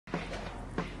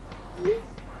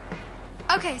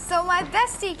Okay, so my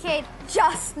bestie Kate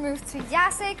just moved to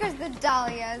Yas Acres, the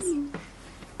Dahlias.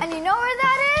 And you know where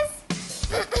that is?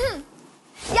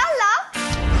 Yalla!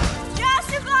 Just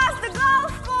across the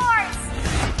golf course!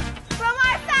 From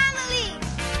our family!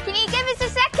 Can you give us a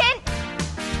second?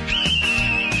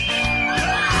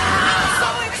 So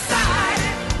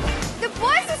excited! The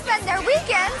boys will spend their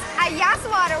weekends at Yas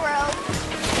Water World.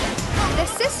 The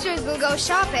sisters will go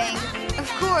shopping, of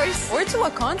course. Or to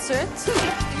a concert.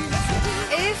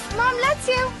 If Mom lets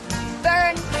you.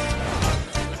 Burn.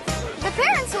 The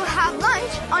parents will have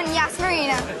lunch on Yas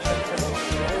Marina.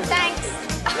 Thanks.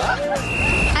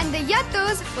 And the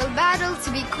Yatos will battle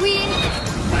to be queen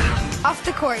of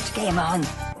the court. Game on.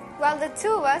 While the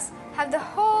two of us have the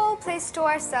whole place to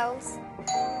ourselves.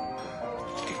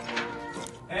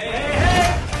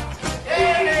 Hey,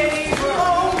 we're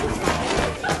home.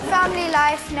 Family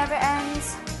life never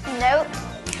ends. Nope.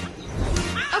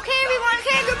 Okay, everyone.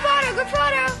 Okay, good photo, good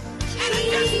photo.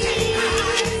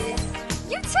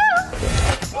 You too.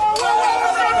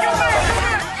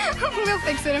 We'll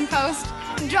fix it in post.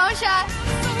 Drone shot.